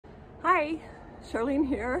Hi, Charlene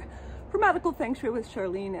here from Radical Feng Shui with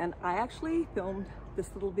Charlene, and I actually filmed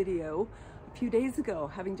this little video a few days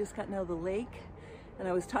ago, having just gotten out of the lake, and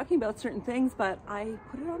I was talking about certain things, but I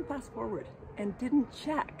put it on fast forward and didn't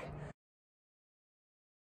check.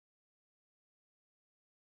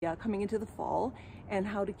 Yeah, coming into the fall and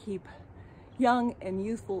how to keep young and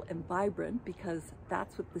youthful and vibrant, because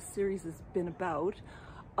that's what this series has been about.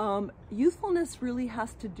 Youthfulness really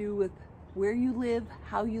has to do with where you live,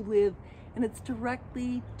 how you live, and it's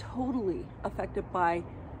directly, totally affected by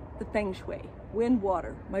the Feng Shui. Wind,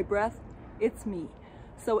 water, my breath, it's me.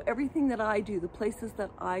 So everything that I do, the places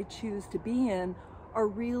that I choose to be in, are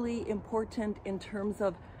really important in terms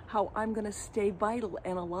of how I'm gonna stay vital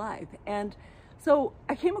and alive. And so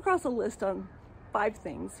I came across a list on 5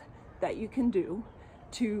 things that you can do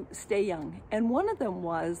to stay young. And one of them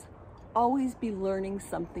was always be learning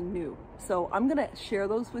something new. So I'm gonna share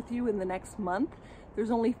those with you in the next month.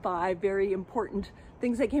 There's only 5 very important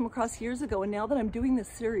things I came across years ago. And now that I'm doing this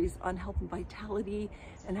series on health and vitality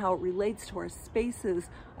and how it relates to our spaces,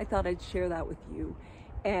 I thought I'd share that with you.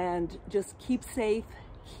 And just keep safe,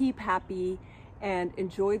 keep happy, and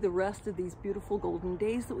enjoy the rest of these beautiful golden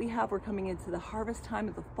days that we have. We're coming into the harvest time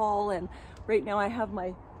of the fall, and right now I have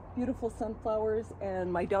my beautiful sunflowers,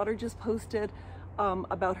 and my daughter just posted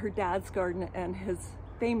about her dad's garden and his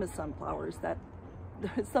famous sunflowers that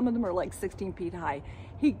some of them are like 16 feet high.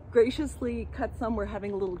 He graciously cut some. We're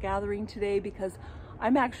having a little gathering today because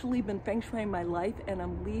I'm actually been Feng Shuiing my life, and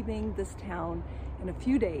I'm leaving this town in a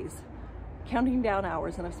few days, counting down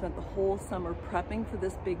hours, and I've spent the whole summer prepping for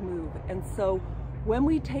this big move. And so when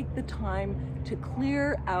we take the time to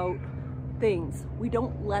clear out things, we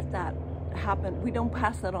don't let that happen. We don't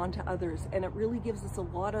pass that on to others, and it really gives us a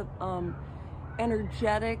lot of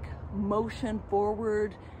energetic motion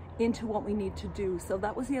forward into what we need to do. So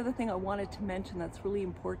that was the other thing I wanted to mention that's really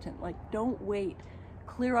important. Like, don't wait.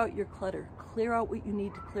 Clear out your clutter. Clear out what you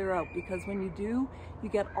need to clear out, because when you do, you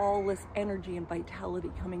get all this energy and vitality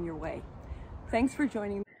coming your way. Thanks for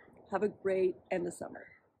joining me. Have a great end of summer.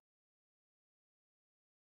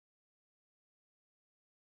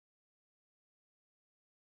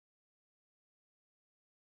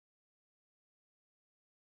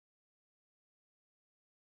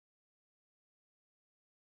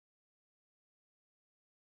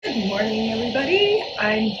 Good morning, everybody.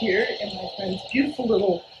 I'm here in my friend's beautiful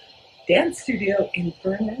little dance studio in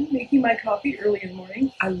Vernon, making my coffee early in the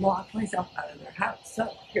morning. I locked myself out of their house,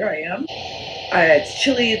 so here I am. It's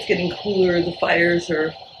chilly, it's getting cooler, the fires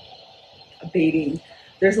are abating.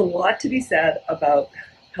 There's a lot to be said about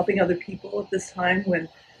helping other people at this time when,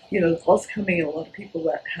 the fall's coming, and a lot of people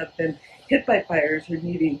that have been hit by fires are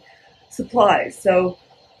needing supplies. So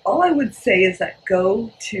all I would say is that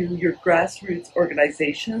go to your grassroots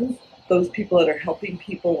organizations, those people that are helping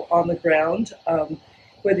people on the ground,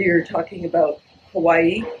 whether you're talking about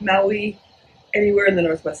Hawaii, Maui, anywhere in the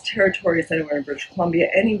Northwest Territories, anywhere in British Columbia,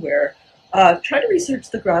 anywhere. Try to research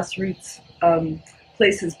the grassroots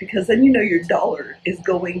places, because then your dollar is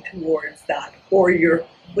going towards that, or your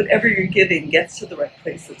whatever you're giving gets to the right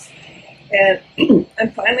places. And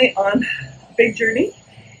I'm finally on a big journey.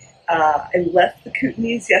 I left the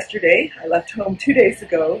Kootenays yesterday. I left home 2 days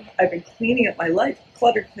ago. I've been cleaning up my life,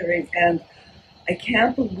 clutter clearing, and I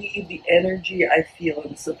can't believe the energy I feel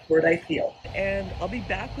and the support I feel. And I'll be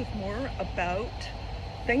back with more about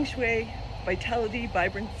Feng Shui, vitality,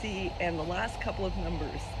 vibrancy, and the last couple of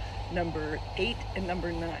numbers, number 8 and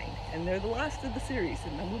number 9. And they're the last of the series,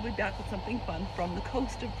 and then we'll be back with something fun from the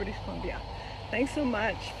coast of British Columbia. Thanks so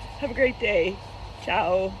much. Have a great day.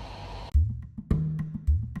 Ciao.